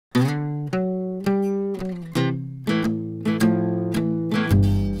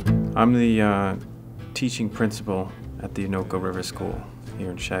I'm the teaching principal at the Innoko River School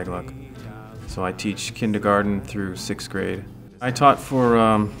here in Shagluk. So I teach kindergarten through 6th grade. I taught for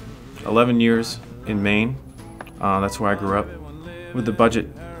 11 years in Maine. That's where I grew up. With the budget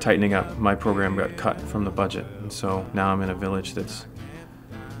tightening up, my program got cut from the budget, and so now I'm in a village that's,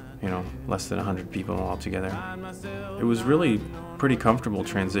 less than 100 people altogether. It was really pretty comfortable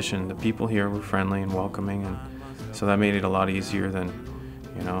transition. The people here were friendly and welcoming, and so that made it a lot easier than,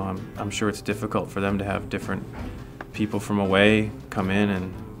 I'm sure it's difficult for them to have different people from away come in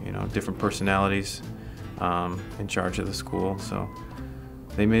and, different personalities in charge of the school. So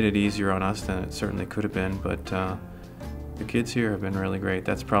they made it easier on us than it certainly could have been, but the kids here have been really great.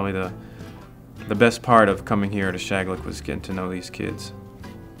 That's probably the best part of coming here to Shagluk, was getting to know these kids.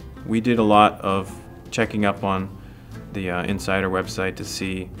 We did a lot of checking up on the Insider website to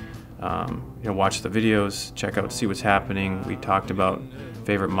see, watch the videos, check out, see what's happening. We talked about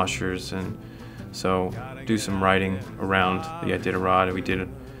favorite mushers, and so do some writing around the Iditarod. We did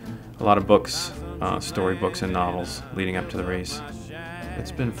a lot of books, storybooks and novels leading up to the race.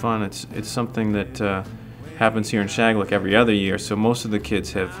 It's been fun. It's something that happens here in Shagluk every other year, so most of the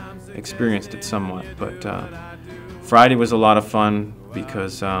kids have experienced it somewhat. But Friday was a lot of fun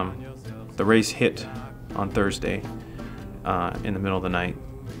because the race hit on Thursday in the middle of the night,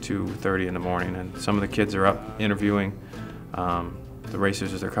 2:30 in the morning, and some of the kids are up interviewing the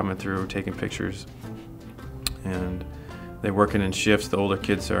racers as they're coming through, taking pictures, and they're working in shifts. The older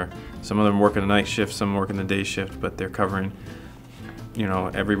kids are, some of them working the night shift, some working the day shift, but they're covering,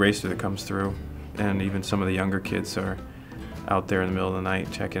 every racer that comes through. And even some of the younger kids are out there in the middle of the night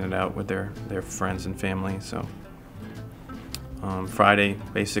checking it out with their friends and family. So Friday,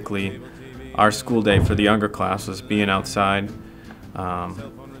 basically, our school day for the younger class was being outside,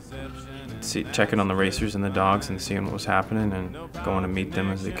 checking on the racers and the dogs and seeing what was happening, and going to meet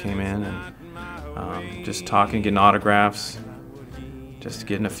them as they came in, and just talking, getting autographs, just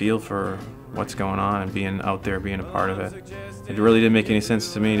getting a feel for what's going on and being out there, being a part of it. It really didn't make any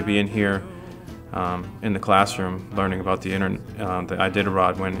sense to me to be in here in the classroom learning about the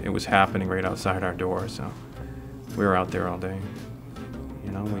Iditarod when it was happening right outside our door. So we were out there all day.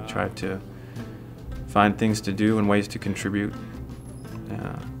 We tried to find things to do and ways to contribute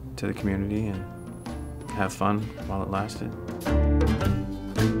to the community and have fun while it lasted.